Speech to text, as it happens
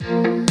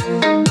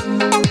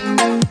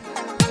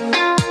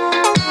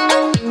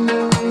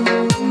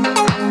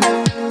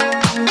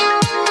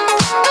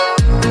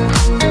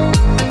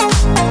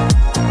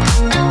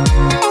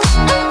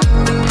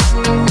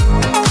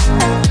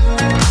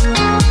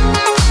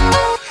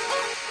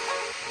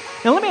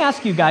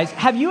ask you guys,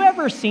 have you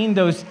ever seen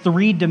those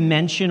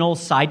three-dimensional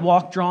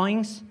sidewalk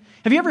drawings?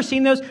 Have you ever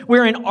seen those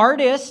where an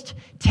artist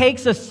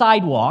takes a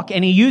sidewalk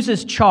and he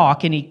uses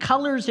chalk and he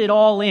colors it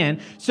all in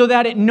so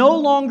that it no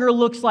longer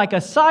looks like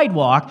a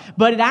sidewalk,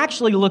 but it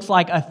actually looks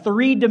like a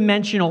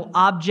three-dimensional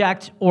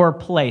object or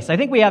place? I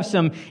think we have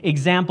some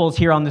examples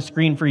here on the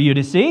screen for you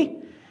to see.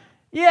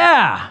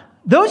 Yeah,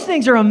 those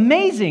things are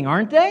amazing,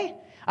 aren't they?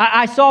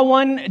 I saw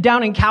one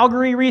down in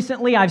Calgary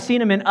recently. I've seen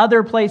them in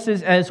other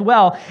places as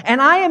well.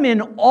 And I am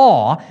in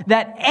awe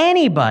that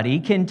anybody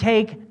can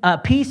take a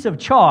piece of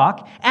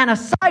chalk and a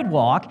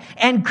sidewalk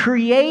and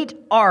create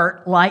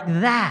art like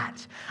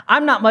that.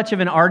 I'm not much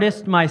of an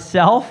artist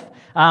myself.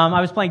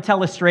 I was playing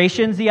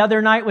Telestrations the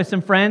other night with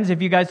some friends.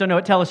 If you guys don't know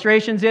what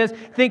Telestrations is,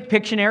 think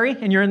Pictionary,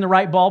 and you're in the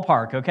right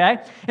ballpark, okay?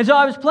 And so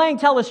I was playing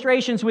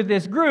Telestrations with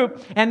this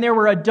group, and there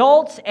were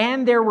adults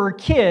and there were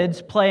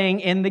kids playing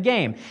in the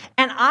game.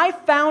 And I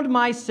found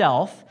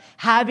myself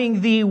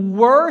having the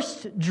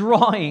worst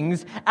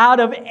drawings out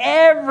of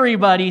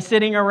everybody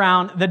sitting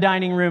around the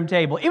dining room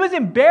table. It was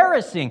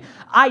embarrassing.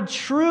 I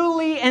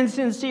truly and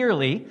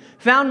sincerely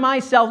found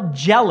myself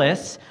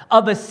jealous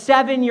of a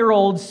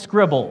 7-year-old's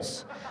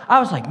scribbles. I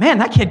was like, man,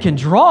 that kid can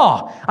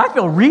draw. I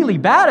feel really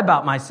bad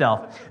about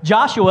myself.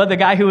 Joshua, the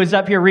guy who was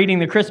up here reading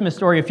the Christmas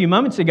story a few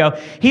moments ago,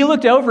 he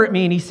looked over at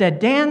me and he said,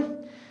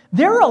 Dan,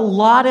 there are a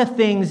lot of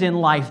things in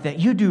life that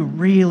you do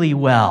really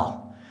well.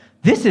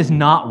 This is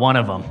not one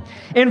of them.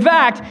 In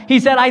fact, he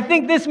said, I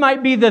think this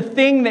might be the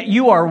thing that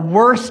you are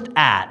worst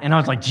at. And I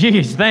was like,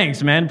 geez,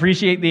 thanks, man.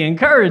 Appreciate the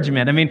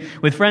encouragement. I mean,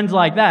 with friends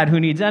like that, who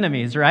needs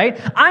enemies, right?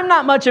 I'm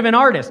not much of an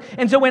artist.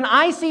 And so when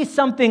I see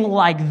something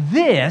like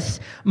this,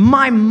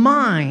 my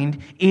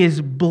mind is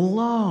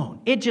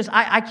blown.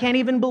 I can't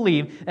even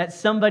believe that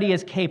somebody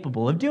is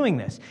capable of doing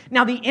this.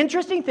 Now, the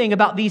interesting thing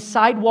about these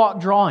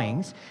sidewalk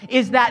drawings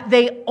is that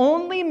they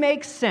only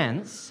make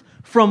sense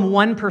from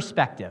one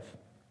perspective.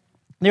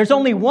 There's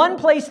only one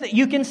place that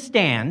you can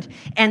stand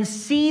and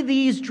see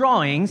these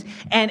drawings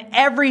and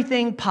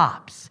everything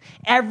pops.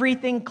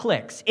 Everything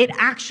clicks. It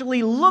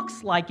actually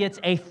looks like it's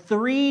a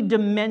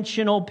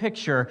three-dimensional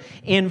picture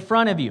in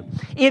front of you.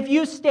 If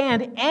you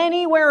stand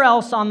anywhere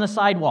else on the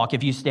sidewalk,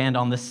 if you stand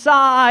on the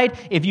side,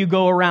 if you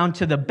go around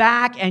to the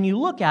back and you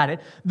look at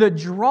it, the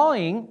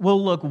drawing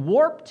will look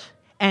warped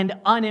and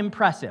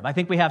unimpressive. I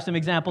think we have some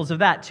examples of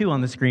that too on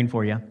the screen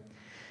for you.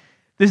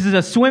 This is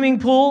a swimming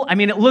pool. I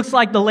mean, it looks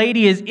like the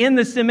lady is in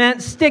the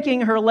cement,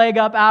 sticking her leg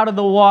up out of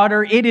the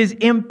water. It is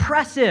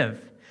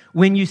impressive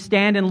when you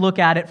stand and look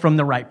at it from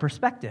the right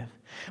perspective.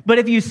 But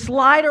if you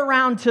slide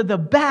around to the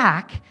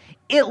back,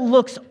 it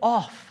looks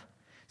off.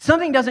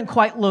 Something doesn't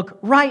quite look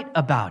right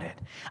about it.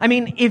 I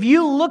mean, if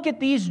you look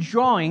at these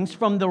drawings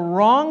from the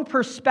wrong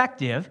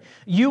perspective,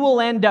 you will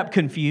end up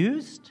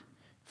confused,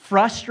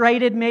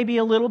 frustrated maybe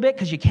a little bit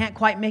because you can't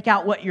quite make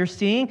out what you're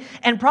seeing,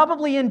 and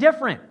probably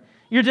indifferent.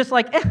 You're just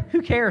like,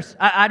 who cares?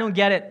 I don't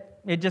get it.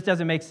 It just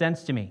doesn't make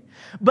sense to me.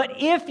 But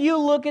if you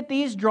look at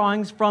these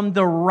drawings from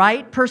the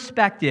right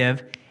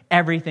perspective,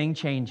 everything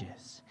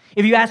changes.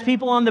 If you ask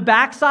people on the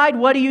backside,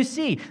 what do you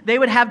see? They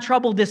would have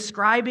trouble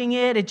describing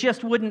it. It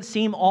just wouldn't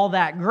seem all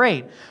that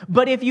great.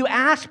 But if you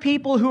ask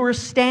people who are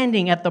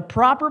standing at the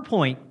proper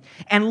point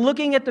and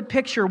looking at the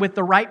picture with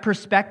the right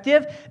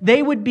perspective,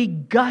 they would be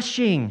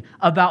gushing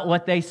about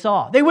what they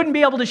saw. They wouldn't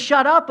be able to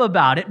shut up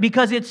about it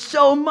because it's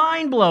so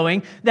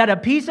mind-blowing that a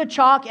piece of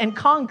chalk and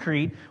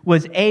concrete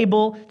was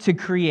able to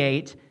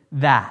create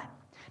that.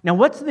 Now,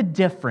 what's the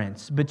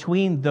difference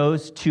between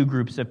those two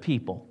groups of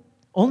people?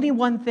 Only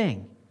one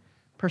thing: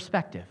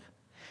 perspective.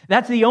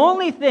 That's the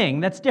only thing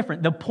that's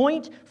different. The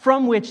point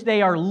from which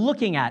they are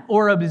looking at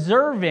or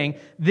observing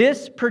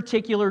this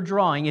particular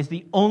drawing is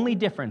the only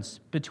difference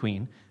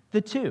between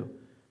the two.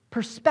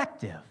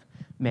 Perspective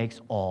makes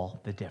all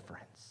the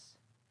difference.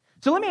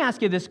 So let me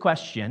ask you this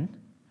question.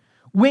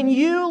 When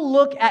you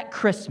look at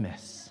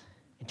Christmas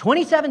in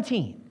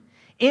 2017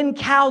 in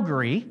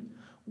Calgary,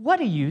 what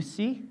do you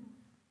see?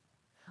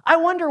 I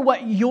wonder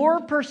what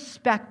your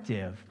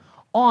perspective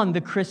on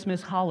the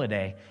Christmas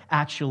holiday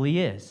actually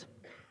is.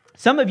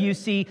 Some of you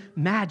see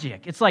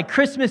magic. It's like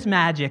Christmas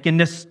magic and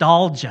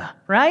nostalgia,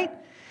 right?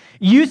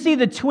 You see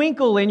the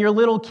twinkle in your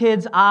little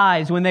kids'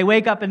 eyes when they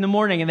wake up in the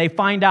morning and they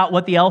find out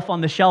what the elf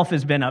on the shelf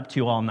has been up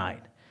to all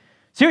night.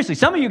 Seriously,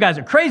 some of you guys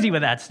are crazy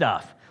with that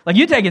stuff. Like,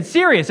 you take it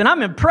serious, and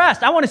I'm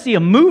impressed. I want to see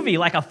a movie,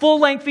 like a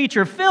full-length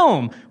feature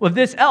film with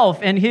this elf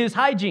and his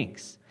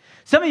hijinks.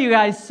 Some of you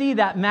guys see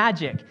that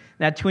magic,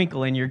 that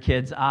twinkle in your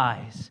kids'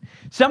 eyes.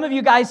 Some of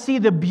you guys see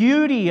the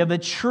beauty of a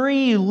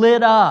tree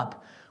lit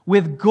up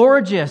with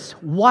gorgeous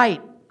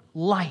white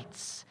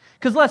lights.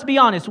 Because let's be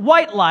honest,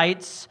 white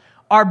lights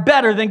are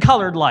better than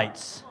colored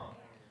lights.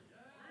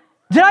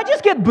 Did I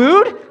just get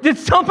booed? Did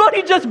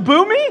somebody just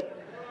boo me?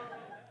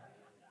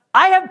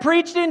 I have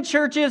preached in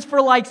churches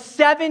for like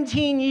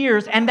 17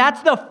 years, and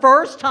that's the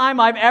first time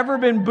I've ever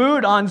been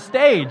booed on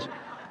stage.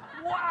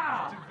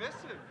 Wow.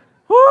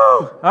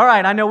 Whew! All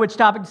right, I know which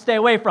topic to stay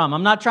away from.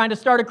 I'm not trying to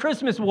start a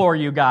Christmas war,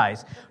 you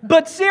guys.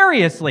 But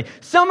seriously,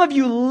 some of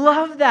you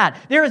love that.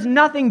 There is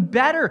nothing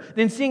better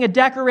than seeing a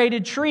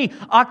decorated tree.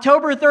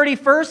 October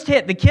 31st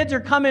hit. The kids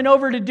are coming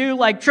over to do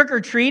like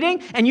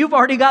trick-or-treating, and you've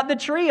already got the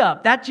tree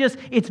up.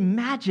 It's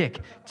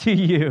magic to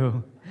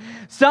you.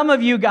 Some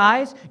of you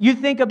guys, you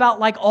think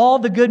about like all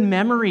the good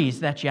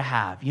memories that you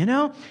have, you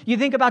know? You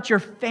think about your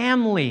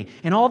family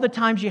and all the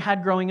times you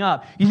had growing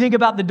up. You think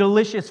about the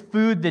delicious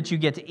food that you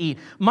get to eat.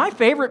 My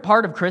favorite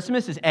part of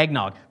Christmas is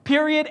eggnog.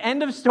 Period.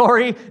 End of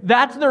story.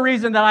 That's the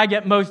reason that I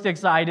get most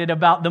excited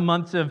about the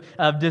months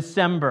of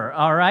December,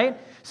 all right?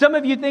 Some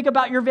of you think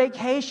about your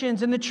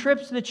vacations and the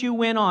trips that you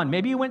went on.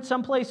 Maybe you went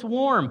someplace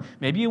warm.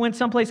 Maybe you went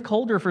someplace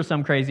colder for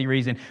some crazy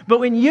reason. But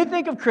when you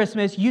think of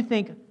Christmas, you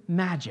think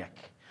magic.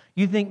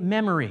 You think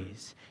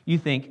memories. You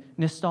think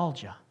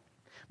nostalgia.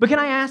 But can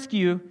I ask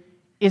you,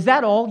 is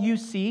that all you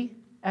see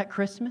at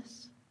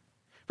Christmas?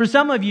 For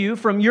some of you,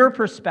 from your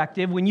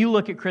perspective, when you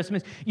look at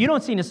Christmas, you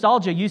don't see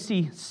nostalgia, you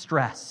see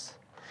stress.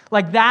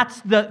 Like that's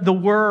the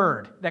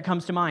word that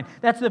comes to mind.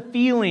 That's the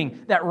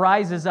feeling that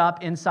rises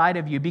up inside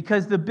of you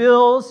because the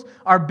bills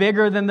are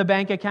bigger than the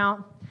bank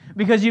account.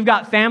 Because you've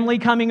got family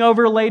coming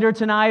over later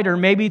tonight or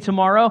maybe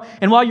tomorrow.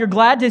 And while you're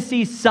glad to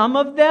see some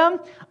of them,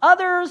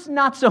 others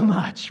not so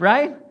much,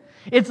 right?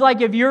 It's like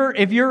if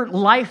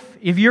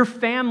your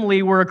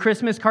family were a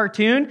Christmas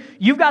cartoon,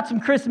 you've got some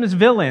Christmas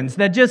villains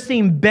that just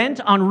seem bent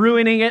on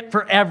ruining it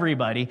for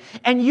everybody.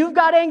 And you've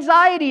got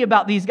anxiety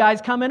about these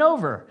guys coming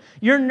over.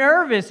 You're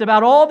nervous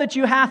about all that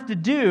you have to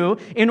do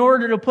in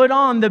order to put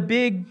on the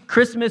big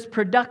Christmas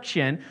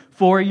production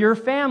for your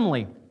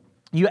family.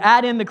 You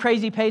add in the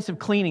crazy pace of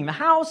cleaning the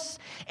house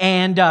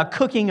and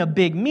cooking a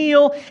big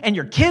meal, and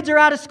your kids are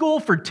out of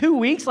school for 2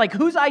 weeks. Like,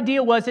 whose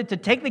idea was it to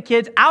take the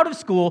kids out of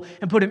school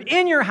and put them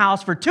in your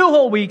house for 2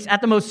 whole weeks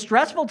at the most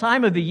stressful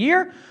time of the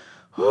year?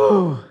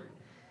 Whew.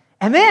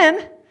 And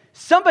then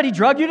somebody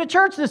drug you to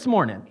church this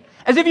morning.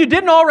 As if you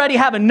didn't already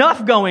have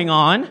enough going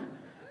on.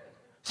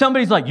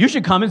 Somebody's like, you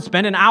should come and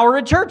spend an hour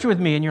at church with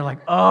me. And you're like,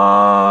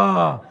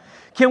 oh,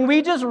 can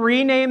we just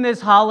rename this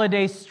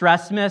holiday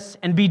Stressmas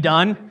and be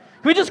done?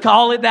 Can we just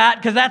call it that?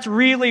 Because that's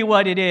really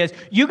what it is.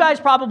 You guys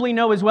probably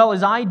know as well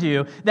as I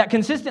do that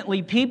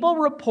consistently people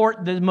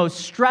report the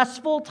most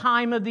stressful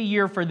time of the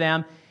year for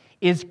them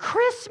is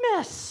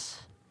Christmas.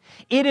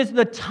 It is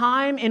the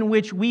time in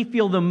which we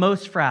feel the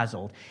most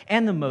frazzled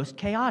and the most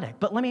chaotic.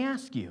 But let me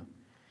ask you,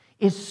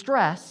 is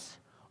stress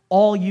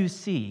all you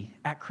see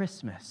at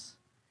Christmas?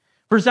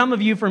 For some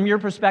of you, from your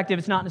perspective,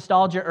 it's not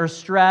nostalgia or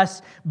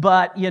stress,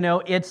 but,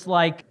 it's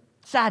like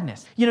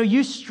sadness.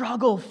 You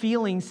struggle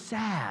feeling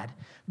sad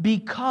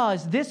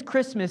because this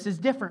Christmas is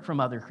different from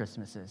other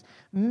Christmases.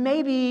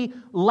 Maybe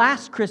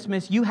last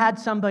Christmas you had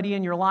somebody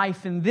in your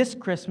life, and this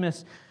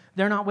Christmas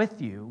they're not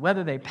with you.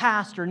 Whether they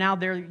passed or now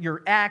they're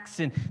your ex,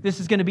 and this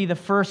is going to be the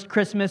first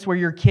Christmas where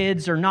your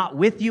kids are not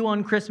with you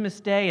on Christmas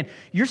Day, and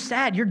you're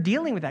sad, you're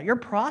dealing with that, you're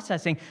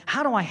processing,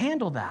 how do I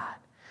handle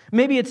that?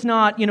 Maybe it's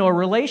not, a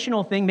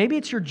relational thing, maybe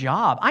it's your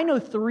job. I know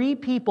 3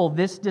 people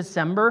this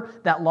December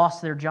that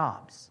lost their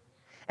jobs,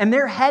 and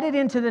they're headed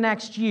into the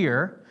next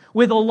year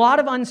with a lot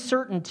of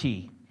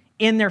uncertainty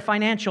in their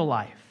financial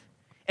life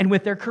and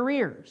with their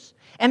careers.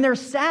 And they're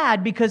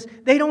sad because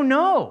they don't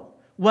know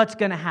what's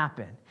going to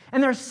happen.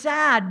 And they're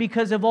sad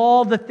because of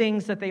all the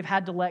things that they've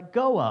had to let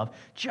go of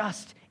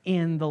just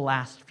in the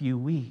last few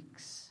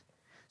weeks.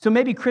 So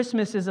maybe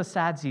Christmas is a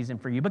sad season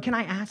for you. But can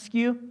I ask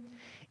you,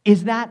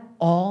 is that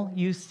all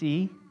you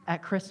see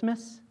at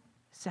Christmas?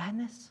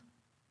 Sadness?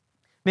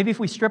 Maybe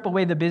if we strip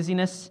away the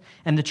busyness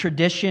and the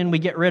tradition, we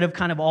get rid of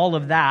kind of all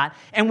of that,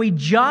 and we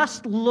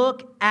just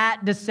look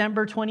at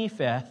December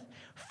 25th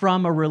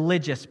from a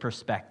religious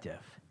perspective.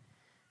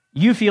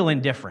 You feel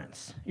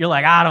indifference. You're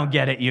like, I don't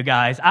get it, you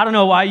guys. I don't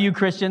know why you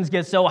Christians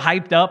get so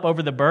hyped up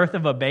over the birth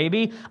of a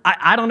baby.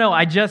 I don't know.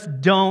 I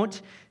just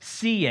don't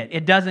see it.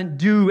 It doesn't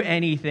do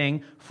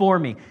anything for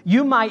me.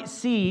 You might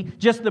see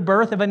just the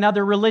birth of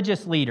another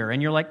religious leader,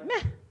 and you're like,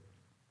 meh.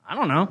 I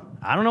don't know.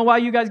 I don't know why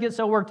you guys get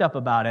so worked up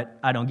about it.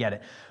 I don't get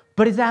it.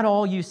 But is that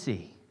all you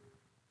see?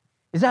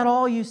 Is that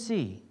all you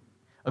see?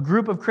 A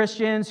group of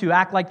Christians who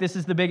act like this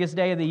is the biggest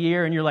day of the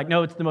year, and you're like,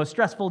 no, it's the most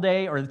stressful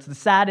day, or it's the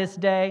saddest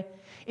day.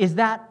 Is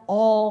that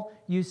all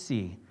you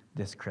see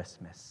this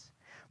Christmas?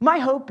 My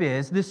hope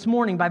is this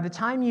morning, by the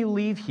time you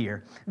leave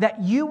here,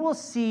 that you will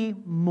see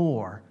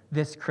more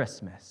this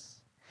Christmas.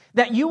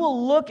 That you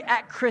will look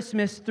at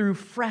Christmas through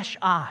fresh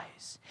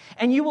eyes.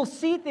 And you will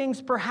see things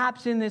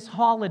perhaps in this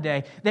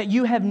holiday that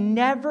you have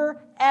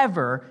never,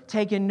 ever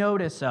taken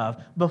notice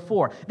of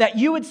before. That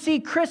you would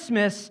see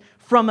Christmas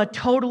from a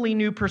totally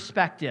new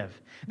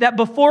perspective. That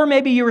before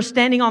maybe you were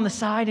standing on the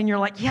side and you're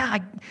like,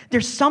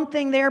 there's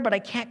something there, but I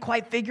can't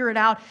quite figure it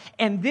out.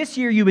 And this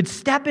year you would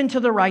step into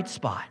the right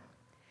spot.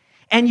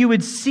 And you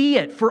would see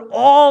it for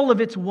all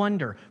of its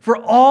wonder, for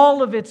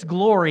all of its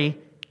glory,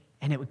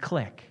 and it would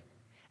click.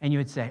 And you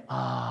would say,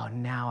 oh,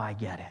 now I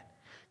get it.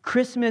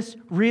 Christmas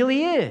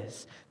really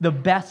is the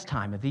best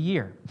time of the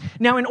year.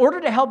 Now, in order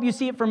to help you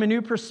see it from a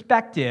new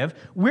perspective,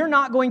 we're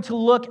not going to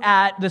look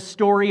at the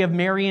story of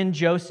Mary and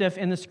Joseph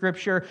in the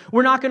scripture.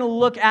 We're not going to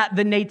look at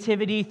the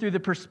nativity through the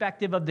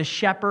perspective of the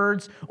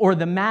shepherds or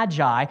the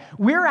magi.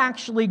 We're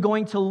actually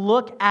going to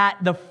look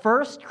at the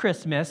first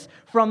Christmas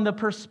from the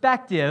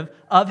perspective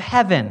of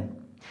heaven.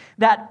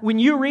 That when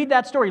you read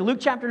that story, Luke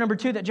chapter number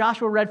 2 that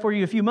Joshua read for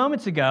you a few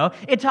moments ago,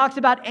 it talks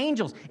about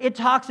angels. It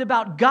talks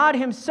about God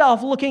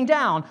himself looking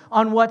down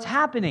on what's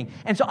happening.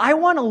 And so I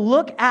want to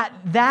look at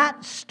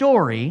that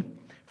story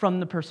from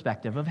the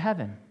perspective of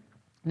heaven.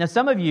 Now,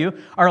 some of you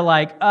are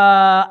like,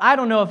 I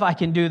don't know if I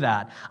can do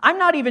that. I'm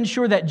not even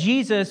sure that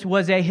Jesus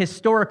was a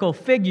historical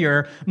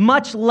figure,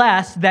 much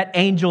less that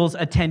angels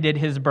attended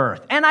his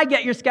birth. And I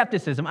get your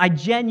skepticism. I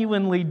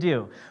genuinely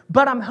do.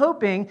 But I'm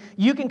hoping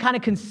you can kind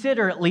of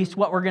consider at least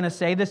what we're going to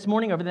say this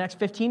morning over the next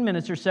 15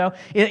 minutes or so.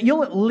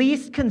 You'll at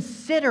least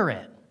consider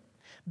it,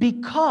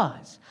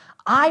 because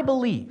I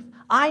believe,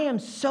 I am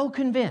so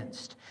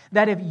convinced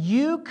that if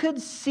you could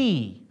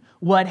see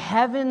what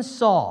heaven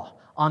saw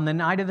on the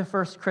night of the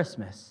first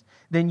Christmas,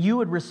 then you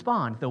would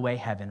respond the way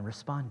heaven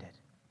responded.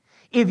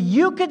 If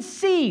you could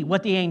see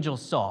what the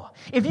angels saw,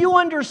 if you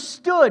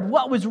understood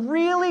what was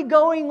really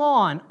going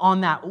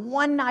on that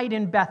one night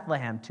in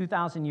Bethlehem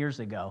 2,000 years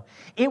ago,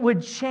 it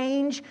would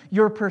change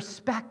your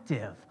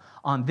perspective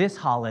on this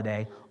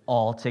holiday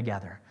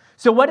altogether.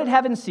 So what did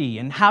heaven see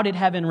and how did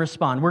heaven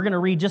respond? We're going to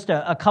read just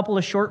a couple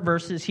of short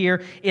verses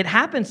here. It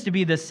happens to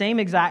be the same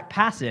exact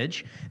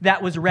passage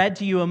that was read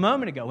to you a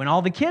moment ago when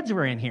all the kids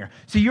were in here.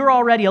 So you're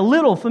already a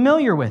little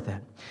familiar with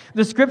it.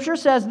 The scripture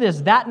says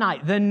this: that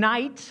night, the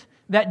night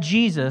that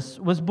Jesus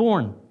was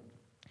born,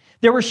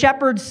 there were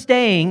shepherds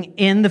staying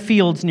in the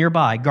fields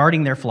nearby,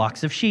 guarding their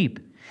flocks of sheep.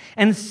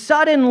 And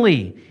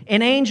suddenly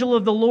an angel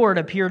of the Lord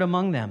appeared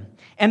among them,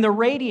 and the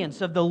radiance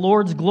of the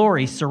Lord's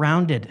glory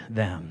surrounded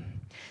them.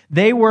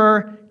 They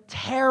were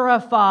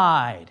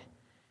terrified.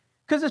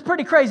 Because it's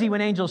pretty crazy when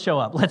angels show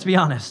up, let's be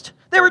honest.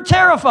 They were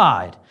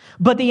terrified.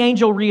 But the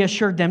angel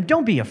reassured them,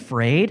 "Don't be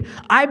afraid.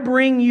 I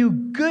bring you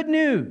good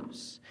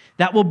news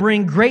that will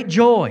bring great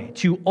joy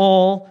to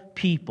all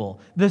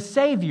people. The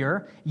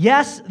Savior,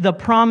 yes, the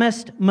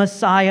promised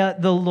Messiah,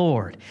 the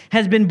Lord,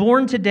 has been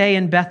born today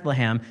in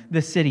Bethlehem,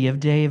 the city of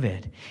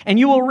David. And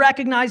you will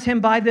recognize him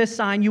by this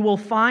sign. You will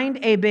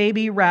find a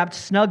baby wrapped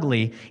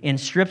snugly in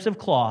strips of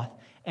cloth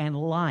and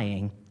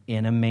lying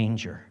in a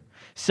manger."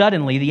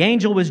 Suddenly, the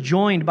angel was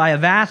joined by a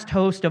vast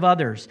host of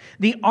others,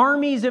 the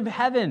armies of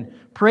heaven,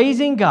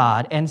 praising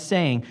God and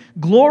saying,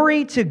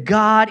 "Glory to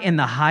God in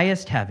the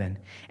highest heaven,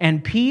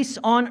 and peace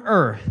on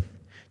earth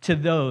to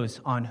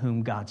those on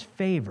whom God's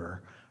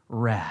favor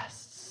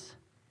rests."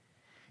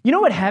 You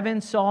know what heaven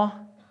saw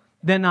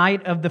the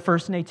night of the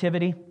first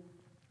nativity?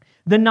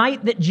 The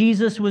night that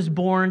Jesus was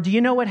born, do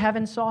you know what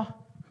heaven saw?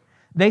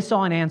 They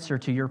saw an answer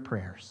to your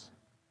prayers.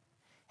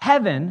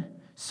 Heaven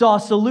saw a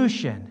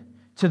solution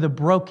to the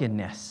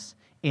brokenness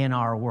in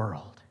our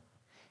world.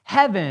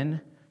 Heaven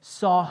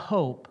saw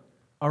hope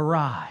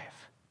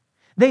arrive.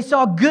 They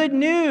saw good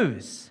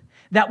news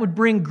that would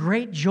bring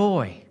great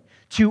joy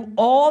to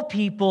all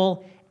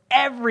people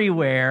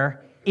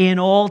everywhere in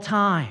all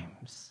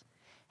times.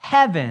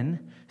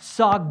 Heaven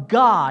saw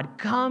God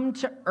come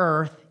to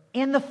earth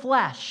in the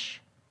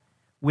flesh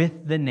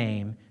with the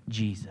name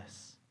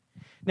Jesus.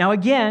 Now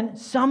again,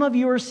 some of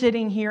you are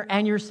sitting here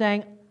and you're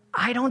saying,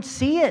 "I don't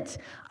see it.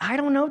 I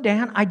don't know,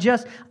 Dan. I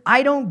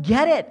don't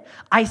get it.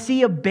 I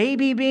see a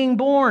baby being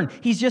born.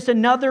 He's just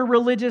another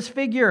religious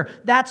figure.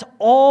 That's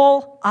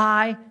all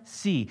I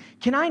see."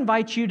 Can I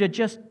invite you to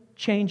just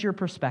change your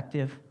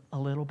perspective a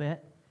little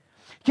bit?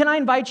 Can I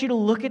invite you to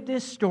look at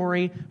this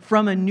story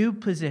from a new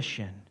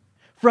position,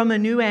 from a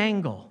new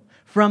angle,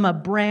 from a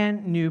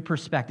brand new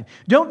perspective?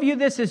 Don't view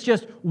this as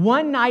just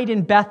one night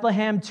in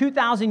Bethlehem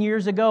 2,000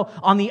 years ago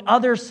on the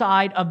other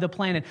side of the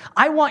planet.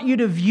 I want you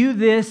to view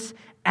this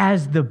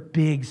as the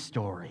big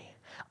story.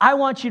 I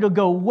want you to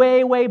go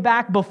way, way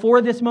back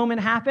before this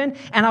moment happened,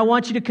 and I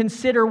want you to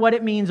consider what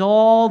it means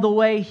all the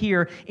way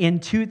here in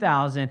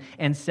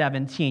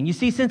 2017. You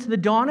see, since the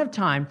dawn of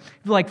time,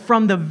 like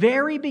from the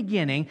very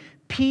beginning,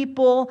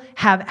 people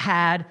have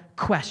had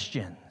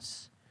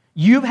questions.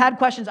 You've had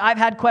questions, I've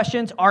had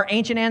questions, our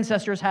ancient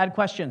ancestors had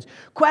questions.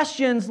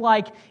 Questions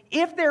like,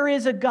 if there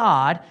is a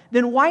God,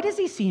 then why does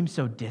he seem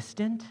so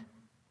distant?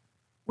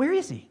 Where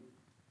is he?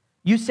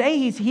 You say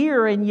he's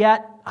here, and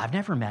yet I've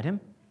never met him.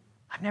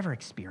 I've never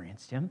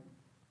experienced him.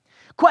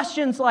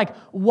 Questions like,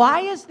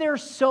 why is there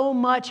so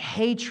much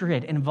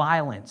hatred and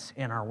violence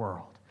in our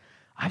world?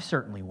 I've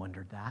certainly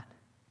wondered that.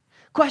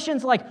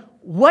 Questions like,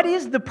 what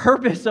is the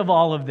purpose of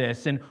all of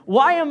this? And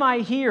why am I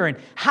here? And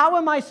how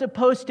am I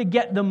supposed to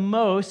get the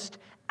most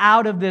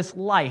out of this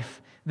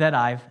life that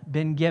I've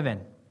been given?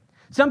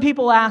 Some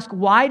people ask,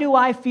 why do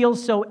I feel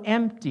so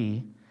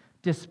empty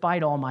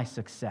despite all my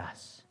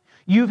success?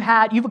 You've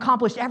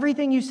accomplished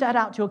everything you set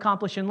out to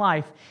accomplish in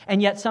life, and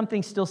yet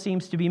something still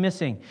seems to be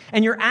missing.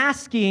 And you're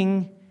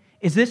asking,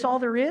 is this all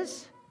there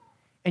is?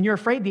 And you're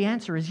afraid the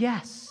answer is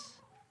yes.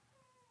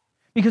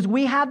 Because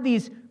we have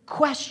these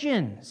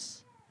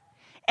questions.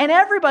 And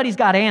everybody's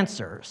got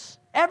answers.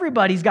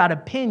 Everybody's got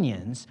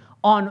opinions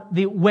on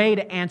the way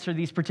to answer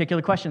these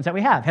particular questions that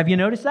we have. Have you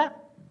noticed that?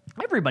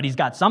 Everybody's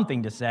got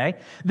something to say.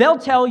 They'll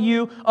tell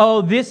you,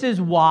 oh, this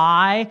is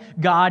why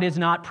God is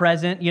not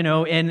present,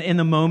 in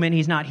the moment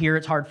He's not here,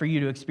 it's hard for you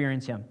to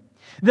experience Him.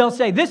 They'll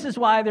say, this is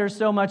why there's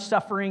so much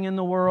suffering in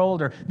the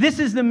world, or this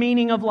is the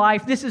meaning of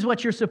life, this is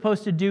what you're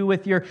supposed to do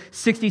with your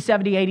 60,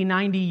 70, 80,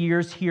 90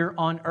 years here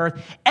on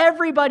earth.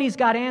 Everybody's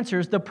got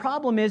answers. The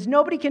problem is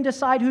nobody can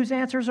decide whose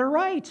answers are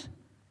right.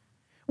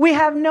 We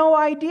have no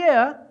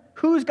idea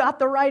who's got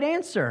the right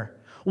answer.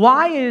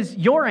 Why is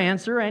your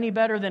answer any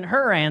better than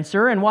her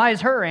answer, and why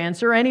is her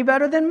answer any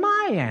better than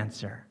my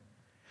answer?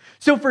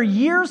 So for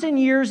years and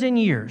years and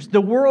years,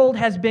 the world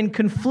has been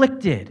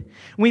conflicted.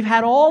 We've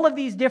had all of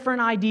these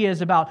different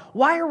ideas about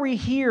why are we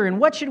here, and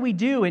what should we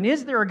do, and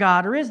is there a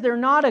God, or is there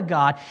not a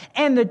God?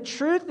 And the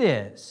truth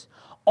is,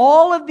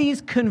 all of these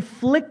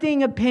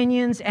conflicting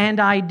opinions and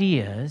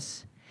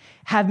ideas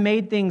have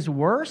made things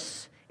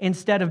worse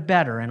instead of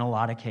better in a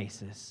lot of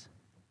cases.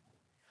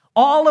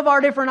 All of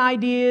our different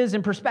ideas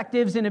and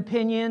perspectives and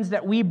opinions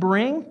that we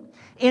bring,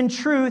 in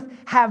truth,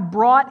 have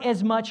brought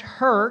as much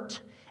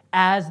hurt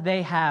as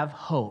they have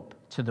hope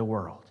to the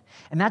world.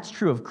 And that's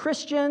true of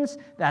Christians,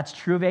 that's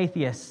true of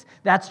atheists,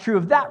 that's true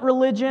of that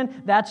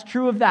religion, that's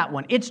true of that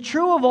one. It's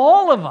true of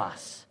all of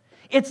us.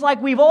 It's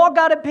like we've all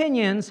got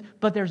opinions,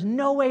 but there's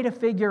no way to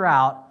figure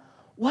out,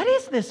 what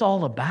is this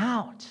all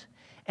about?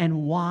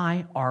 And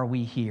why are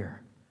we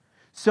here?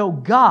 So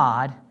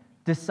God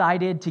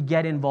decided to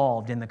get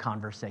involved in the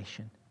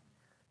conversation.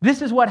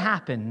 This is what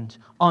happened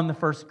on the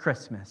first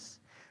Christmas.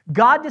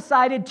 God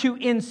decided to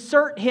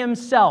insert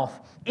Himself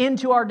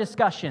into our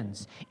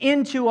discussions,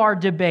 into our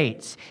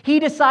debates. He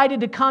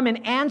decided to come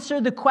and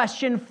answer the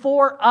question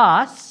for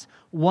us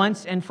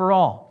once and for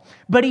all.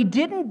 But He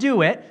didn't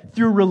do it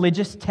through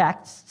religious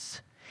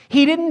texts.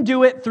 He didn't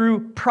do it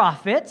through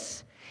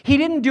prophets. He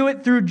didn't do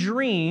it through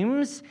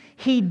dreams.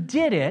 He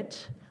did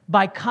it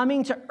by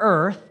coming to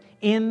earth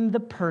in the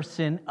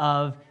person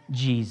of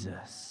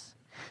Jesus.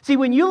 See,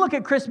 when you look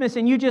at Christmas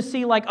and you just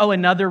see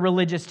another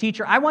religious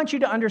teacher, I want you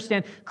to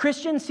understand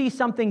Christians see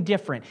something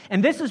different.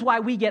 And this is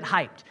why we get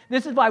hyped.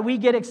 This is why we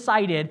get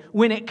excited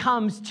when it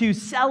comes to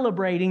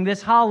celebrating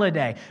this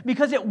holiday.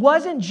 Because it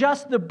wasn't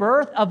just the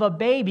birth of a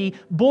baby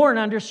born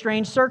under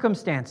strange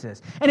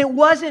circumstances. And it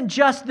wasn't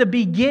just the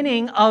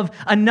beginning of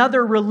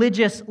another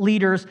religious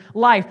leader's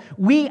life.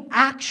 We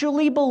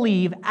actually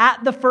believe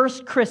at the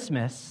first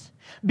Christmas,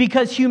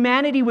 because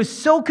humanity was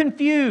so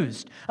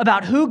confused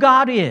about who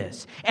God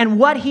is and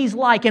what He's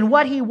like and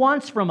what He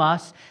wants from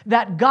us,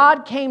 that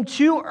God came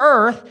to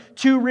earth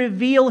to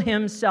reveal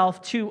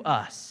Himself to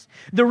us.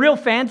 The real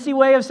fancy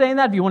way of saying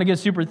that, if you want to get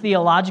super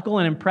theological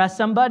and impress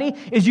somebody,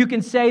 is you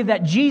can say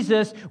that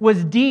Jesus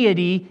was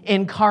deity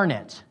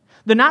incarnate.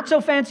 The not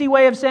so fancy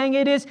way of saying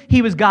it is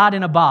He was God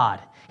in a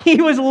bod.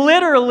 He was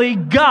literally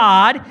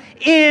God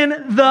in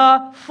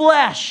the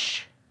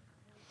flesh.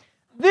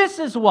 This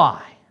is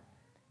why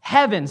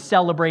heaven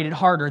celebrated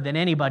harder than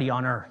anybody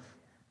on earth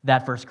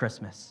that first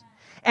Christmas.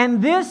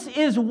 And this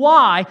is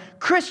why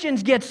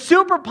Christians get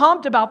super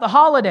pumped about the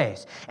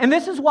holidays. And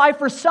this is why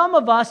for some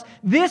of us,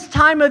 this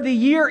time of the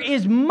year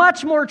is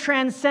much more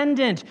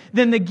transcendent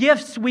than the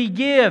gifts we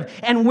give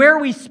and where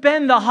we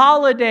spend the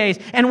holidays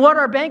and what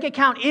our bank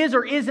account is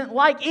or isn't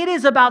like. It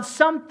is about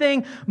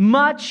something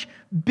much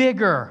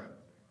bigger.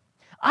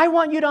 I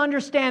want you to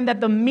understand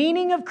that the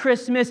meaning of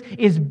Christmas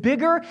is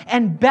bigger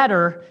and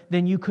better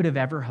than you could have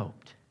ever hoped.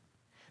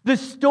 The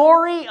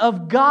story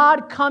of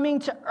God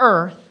coming to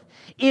earth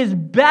is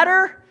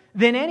better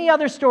than any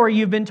other story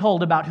you've been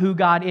told about who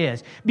God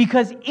is.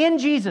 Because in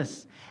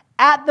Jesus,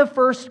 at the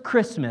first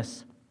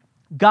Christmas,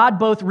 God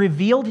both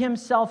revealed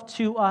Himself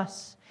to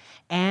us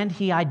and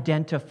He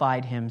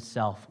identified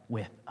Himself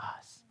with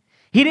us.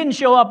 He didn't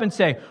show up and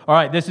say, all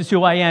right, this is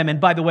who I am, and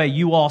by the way,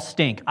 you all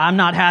stink. I'm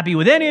not happy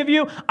with any of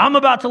you. I'm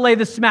about to lay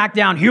the smack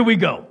down. Here we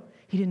go.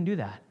 He didn't do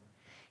that.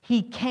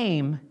 He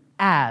came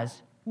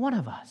as one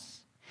of us.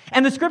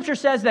 And the scripture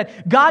says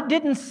that God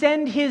didn't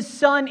send His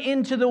Son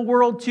into the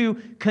world to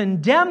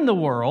condemn the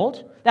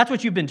world. That's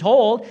what you've been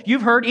told.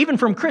 You've heard even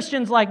from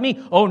Christians like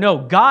me, oh no,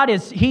 God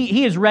is,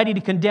 He is ready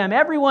to condemn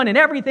everyone and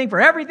everything for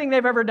everything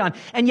they've ever done.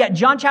 And yet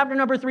John chapter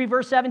number 3,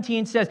 verse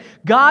 17 says,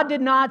 God did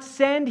not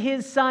send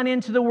His Son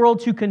into the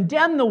world to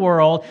condemn the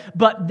world,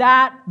 but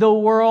that the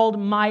world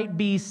might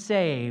be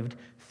saved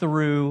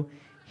through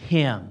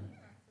Him.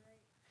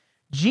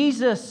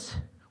 Jesus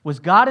was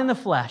God in the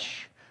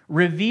flesh,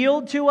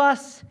 revealed to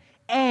us,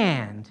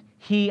 and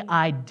He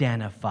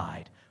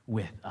identified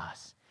with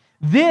us.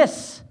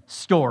 This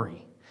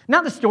story,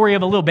 not the story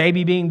of a little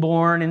baby being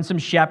born and some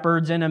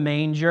shepherds in a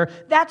manger,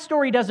 that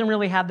story doesn't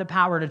really have the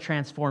power to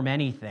transform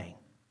anything.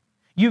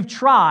 You've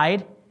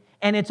tried,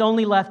 and it's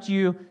only left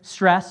you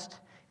stressed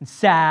and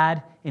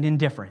sad and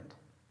indifferent.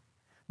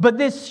 But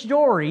this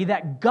story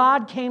that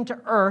God came to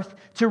earth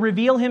to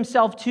reveal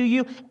Himself to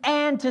you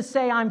and to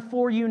say, I'm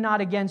for you,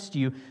 not against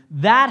you,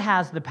 that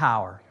has the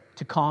power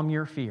to calm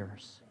your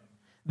fears.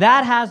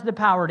 That has the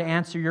power to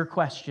answer your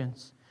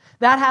questions.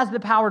 That has the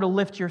power to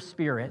lift your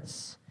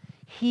spirits.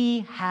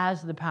 He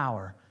has the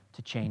power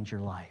to change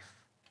your life.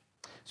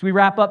 So we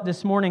wrap up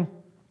this morning.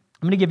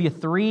 I'm going to give you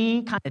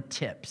 3 kind of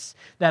tips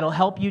that'll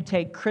help you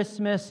take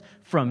Christmas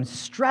from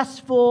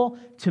stressful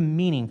to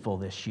meaningful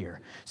this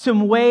year.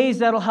 Some ways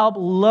that'll help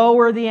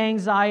lower the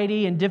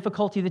anxiety and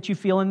difficulty that you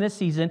feel in this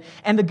season.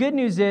 And the good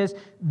news is,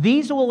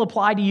 these will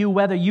apply to you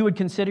whether you would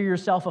consider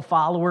yourself a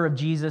follower of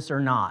Jesus or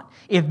not.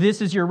 If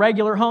this is your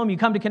regular home, you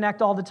come to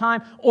Connect all the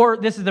time, or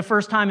this is the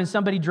first time and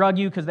somebody drug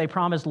you because they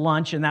promised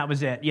lunch and that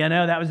was it.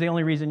 That was the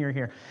only reason you're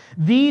here.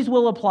 These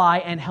will apply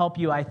and help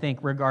you, I think,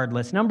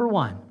 regardless. Number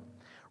 1.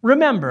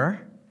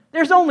 Remember,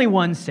 there's only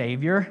one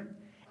Savior,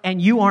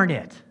 and you aren't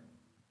it.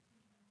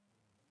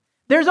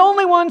 There's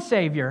only one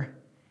Savior.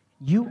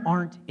 You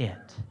aren't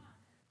it.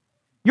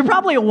 You're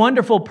probably a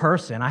wonderful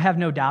person. I have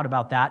no doubt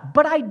about that.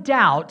 But I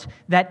doubt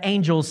that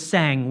angels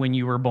sang when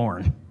you were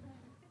born.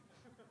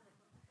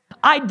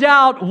 I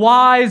doubt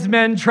wise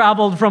men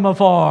traveled from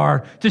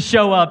afar to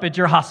show up at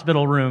your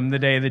hospital room the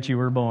day that you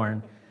were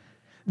born.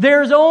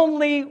 There's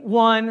only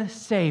one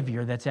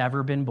Savior that's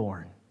ever been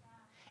born.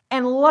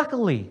 And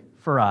luckily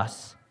for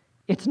us,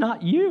 it's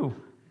not you.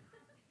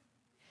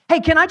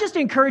 Hey, can I just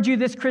encourage you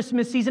this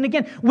Christmas season,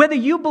 again, whether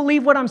you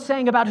believe what I'm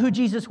saying about who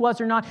Jesus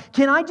was or not,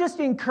 can I just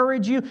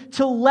encourage you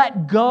to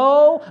let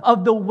go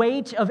of the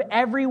weight of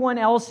everyone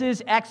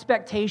else's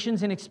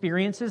expectations and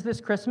experiences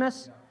this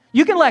Christmas?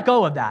 You can let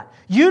go of that.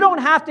 You don't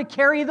have to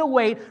carry the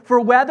weight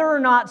for whether or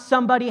not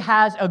somebody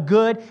has a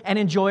good and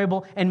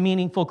enjoyable and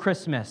meaningful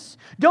Christmas.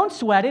 Don't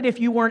sweat it if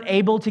you weren't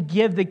able to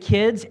give the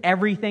kids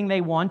everything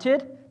they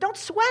wanted. Don't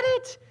sweat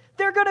it.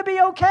 They're going to be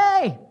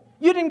okay.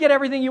 You didn't get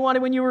everything you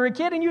wanted when you were a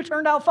kid, and you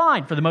turned out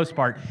fine for the most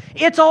part.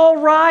 It's all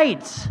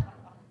right.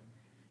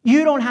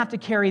 You don't have to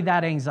carry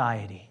that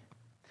anxiety.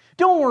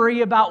 Don't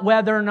worry about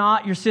whether or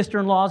not your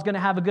sister-in-law is going to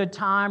have a good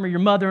time or your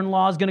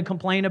mother-in-law is going to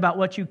complain about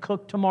what you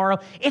cooked tomorrow.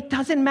 It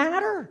doesn't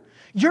matter.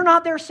 You're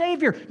not their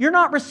Savior. You're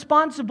not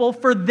responsible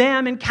for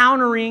them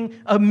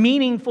encountering a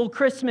meaningful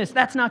Christmas.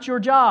 That's not your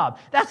job.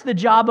 That's the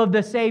job of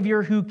the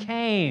Savior who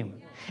came.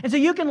 And so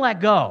you can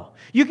let go.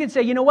 You can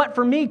say, you know what,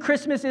 for me,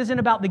 Christmas isn't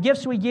about the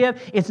gifts we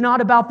give. It's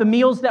not about the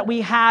meals that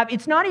we have.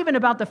 It's not even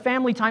about the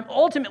family time.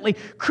 Ultimately,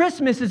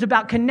 Christmas is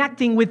about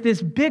connecting with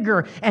this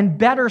bigger and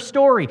better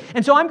story.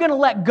 And so I'm going to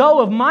let go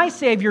of my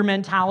Savior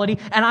mentality,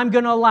 and I'm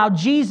going to allow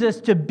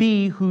Jesus to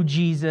be who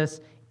Jesus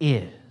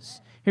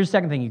is. Here's the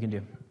second thing you can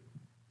do.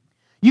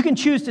 You can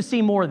choose to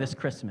see more this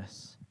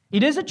Christmas.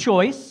 It is a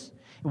choice.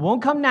 It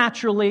won't come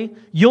naturally.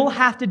 You'll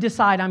have to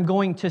decide, I'm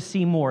going to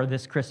see more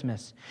this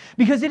Christmas.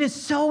 Because it is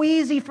so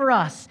easy for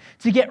us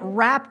to get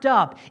wrapped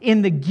up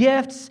in the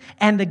gifts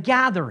and the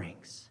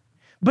gatherings.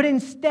 But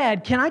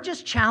instead, can I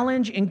just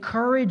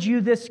encourage you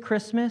this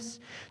Christmas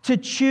to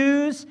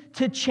choose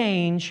to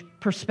change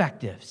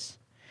perspectives?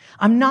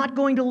 I'm not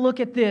going to look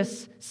at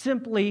this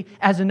simply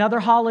as another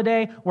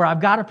holiday where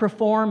I've got to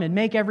perform and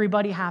make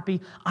everybody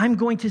happy. I'm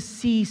going to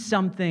see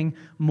something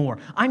more.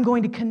 I'm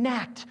going to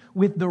connect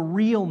with the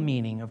real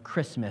meaning of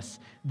Christmas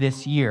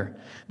this year.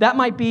 That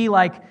might be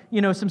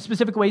some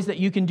specific ways that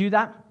you can do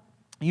that.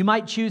 You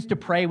might choose to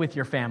pray with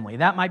your family.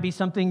 That might be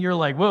something you're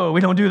like, whoa,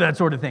 we don't do that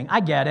sort of thing.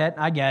 I get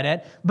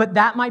it. But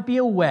that might be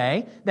a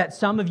way that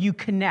some of you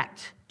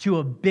connect to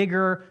a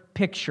bigger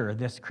picture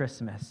this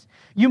Christmas.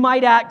 You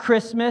might at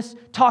Christmas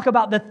talk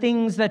about the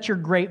things that you're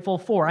grateful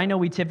for. I know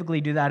we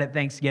typically do that at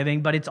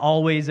Thanksgiving, but it's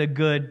always a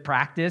good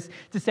practice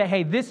to say,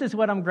 hey, this is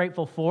what I'm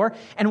grateful for.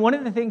 And one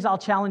of the things I'll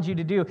challenge you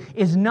to do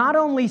is not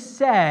only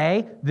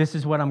say, this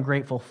is what I'm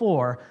grateful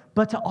for,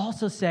 but to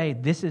also say,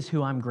 this is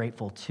who I'm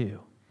grateful to.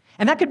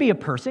 And that could be a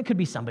person, it could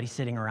be somebody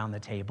sitting around the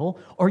table,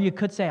 or you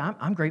could say,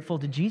 I'm grateful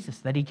to Jesus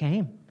that he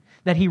came,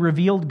 that he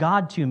revealed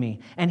God to me,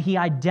 and he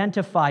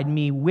identified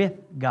me with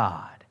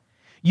God.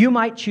 You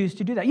might choose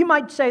to do that. You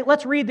might say,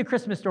 let's read the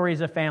Christmas story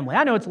as a family.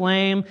 I know it's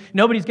lame.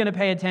 Nobody's going to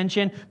pay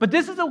attention. But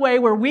this is a way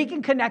where we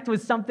can connect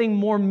with something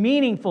more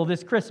meaningful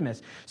this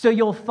Christmas. So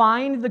you'll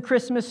find the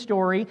Christmas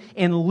story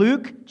in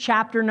Luke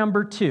chapter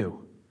number 2.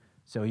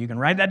 So you can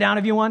write that down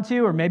if you want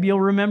to, or maybe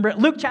you'll remember it.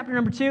 Luke chapter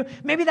number 2,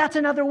 maybe that's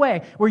another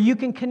way where you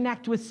can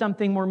connect with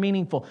something more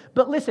meaningful.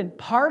 But listen,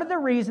 part of the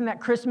reason that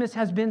Christmas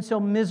has been so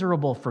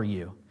miserable for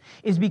you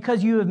is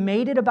because you have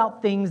made it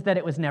about things that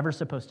it was never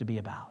supposed to be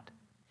about.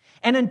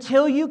 And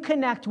until you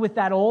connect with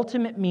that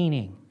ultimate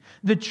meaning,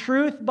 the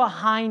truth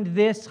behind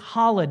this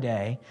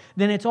holiday,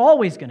 then it's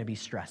always going to be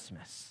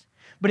Stressmas.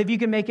 But if you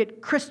can make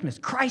it Christmas,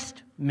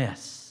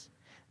 Christmas,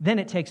 then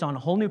it takes on a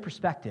whole new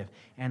perspective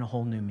and a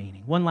whole new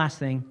meaning. One last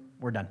thing,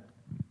 we're done.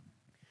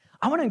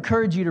 I want to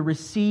encourage you to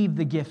receive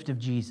the gift of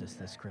Jesus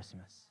this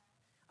Christmas.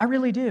 I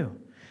really do.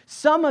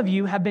 Some of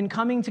you have been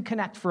coming to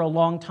Connect for a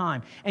long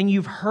time, and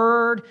you've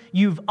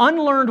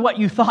unlearned what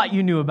you thought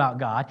you knew about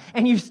God,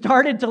 and you've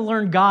started to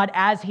learn God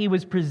as he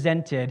was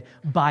presented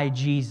by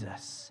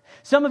Jesus.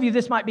 Some of you,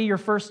 this might be your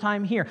first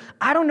time here.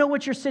 I don't know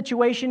what your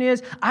situation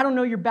is. I don't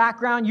know your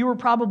background. You were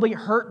probably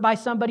hurt by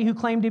somebody who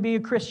claimed to be a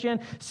Christian.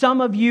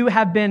 Some of you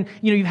have been,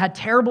 you've had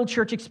terrible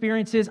church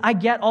experiences. I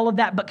get all of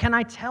that. But can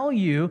I tell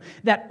you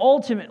that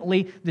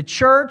ultimately the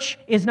church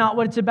is not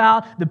what it's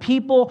about. The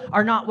people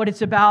are not what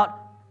it's about.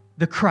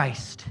 The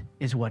Christ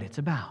is what it's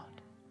about.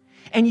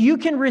 And you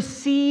can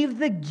receive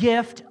the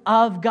gift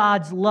of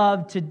God's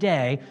love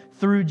today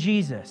through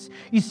Jesus.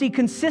 You see,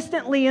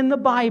 consistently in the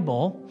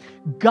Bible,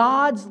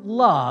 God's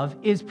love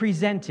is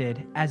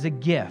presented as a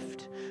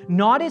gift,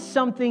 not as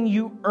something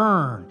you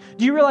earn.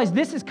 Do you realize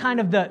this is kind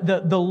of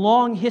the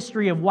long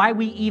history of why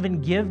we even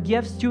give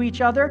gifts to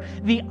each other?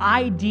 The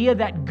idea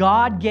that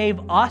God gave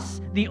us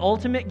the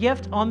ultimate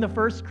gift on the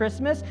first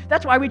Christmas.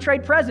 That's why we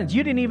trade presents.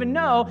 You didn't even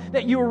know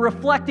that you were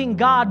reflecting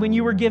God when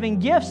you were giving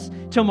gifts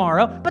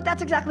tomorrow, but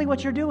that's exactly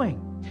what you're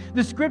doing.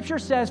 The scripture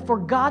says, for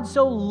God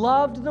so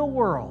loved the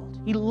world.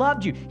 He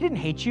loved you. He didn't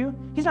hate you.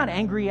 He's not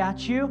angry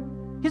at you.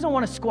 He doesn't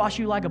want to squash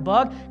you like a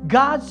bug.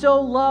 God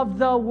so loved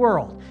the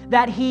world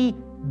that He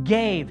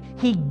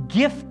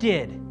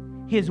gifted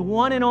His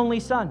one and only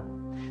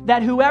Son,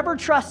 that whoever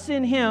trusts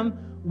in Him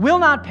will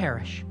not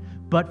perish,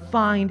 but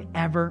find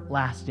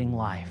everlasting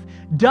life.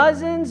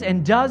 Dozens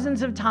and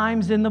dozens of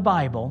times in the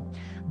Bible,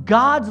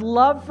 God's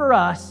love for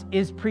us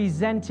is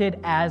presented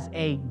as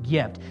a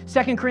gift.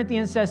 2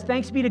 Corinthians says,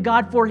 thanks be to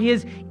God for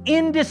His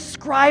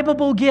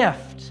indescribable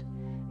gift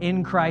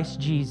in Christ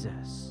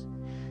Jesus.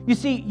 You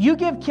see, you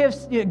give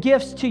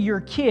gifts to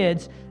your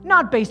kids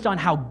not based on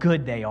how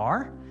good they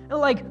are.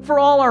 Like, for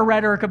all our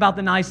rhetoric about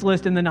the nice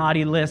list and the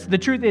naughty list, the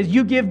truth is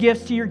you give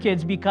gifts to your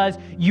kids because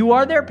you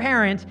are their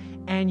parent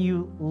and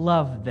you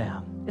love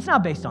them. It's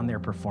not based on their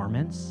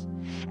performance.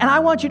 And I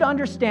want you to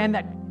understand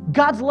that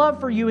God's love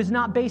for you is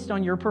not based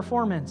on your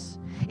performance.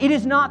 It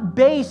is not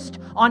based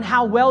on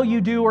how well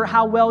you do or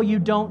how well you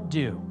don't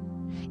do.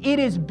 It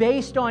is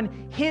based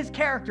on His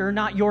character,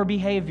 not your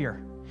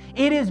behavior.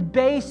 It is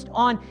based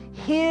on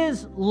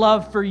His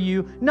love for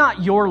you,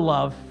 not your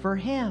love for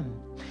Him.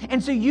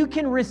 And so you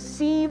can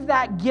receive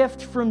that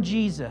gift from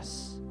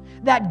Jesus,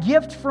 that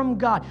gift from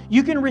God.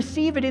 You can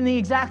receive it in the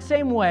exact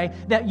same way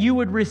that you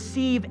would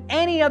receive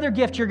any other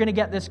gift you're going to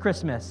get this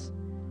Christmas.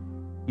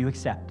 You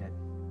accept it.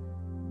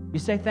 You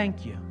say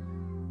thank you.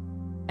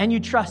 And you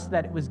trust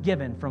that it was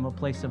given from a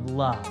place of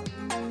love.